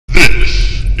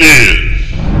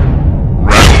is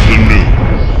Random News.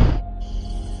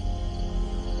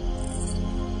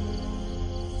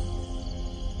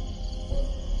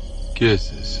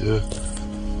 Qu'est-ce que c'est ça?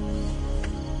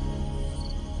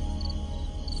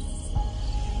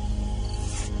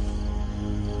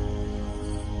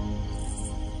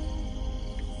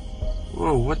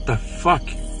 Whoa, what the fuck?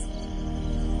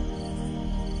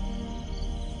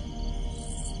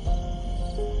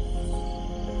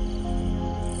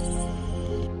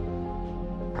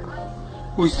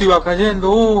 Uy, se iba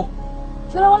cayendo.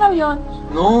 ¿Será un avión?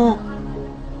 No.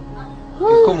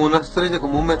 Es como una estrella,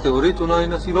 como un meteorito, una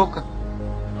vaina así loca.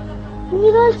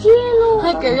 Mira el cielo.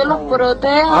 Ay, que Dios los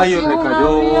proteja. Ay, le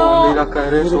cayó. Mira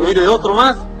caer eso. Mire, otro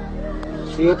más.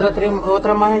 Sí,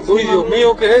 otra más. Uy, Dios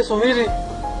mío, ¿qué es eso? Mire.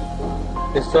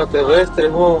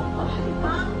 Extraterrestre, oh.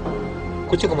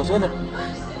 Escuche cómo suena.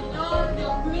 Señor,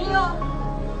 Dios mío.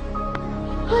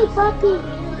 Ay, papi.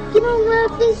 ¿Quién nos va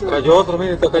a eso? Cayó otro,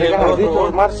 mire, está cayendo otro.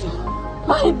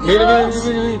 Ay, Mire,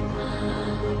 mire.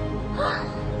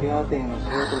 Fíjate en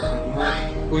nosotros,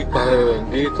 Señor. Uy, Padre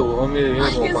bendito, mire, viene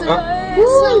como para acá.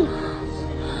 Uy.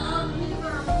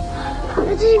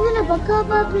 Este viene para acá,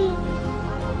 papi.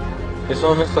 Esos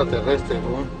son extraterrestres,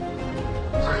 ¿no?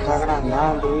 Se está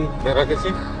agrandando, ¿eh? ¿Verdad que sí?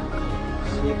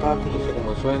 Sí, papi. No sé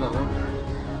cómo suena,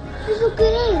 ¿no? ¿Eso qué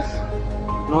es?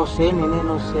 No sé, nene,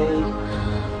 no sé.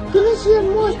 ¿Quiénes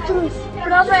son monstruos?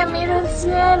 Profe, mira el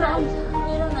cielo.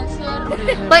 Mira el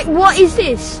cielo. Like, what is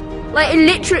this? Like,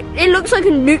 it looks like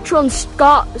a neutron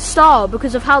star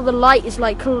because of how the light is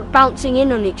like bouncing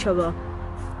in on each other.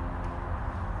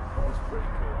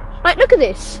 Like, look at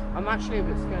this. I'm actually a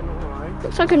bit scared, not gonna lie.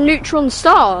 Looks like a neutron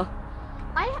star.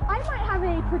 I might have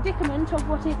a predicament of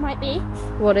what it might be.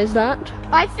 What is that?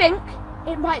 I think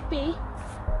it might be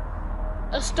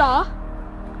a star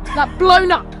that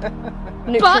blown up.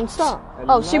 Neutron star.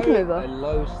 Oh, supernova. A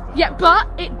low star. Yeah, but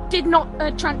it did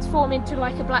not transform into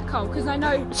like a black hole because I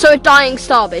know. So a dying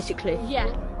star, basically. Yeah,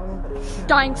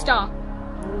 dying star.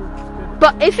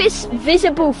 But if it's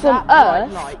visible from That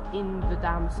Earth, light in the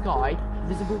damn sky,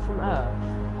 visible from Earth.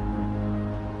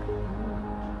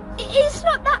 It's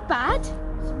not that bad.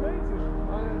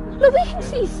 Look, we can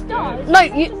see stars. no,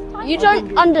 you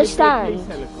don't understand.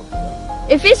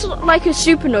 If it's like a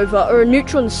supernova or a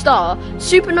neutron star,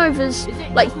 supernovas,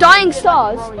 like dying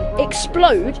stars,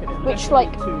 explode, which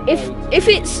like, if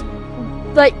it's,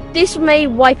 like, this may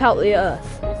wipe out the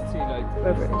Earth. It's too late.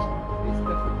 Wherever it is. It's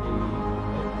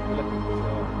definitely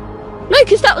No,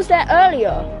 because that was there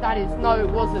earlier. That is, no it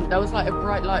wasn't. There was like a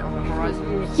bright light on the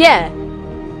horizon. Yeah.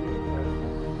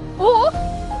 Or,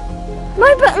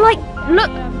 no, but like,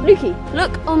 look, Lukey,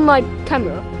 look on my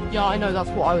camera. Yeah, I know, that's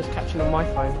what I was catching on my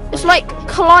phone. It's like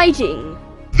colliding.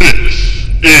 This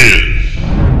is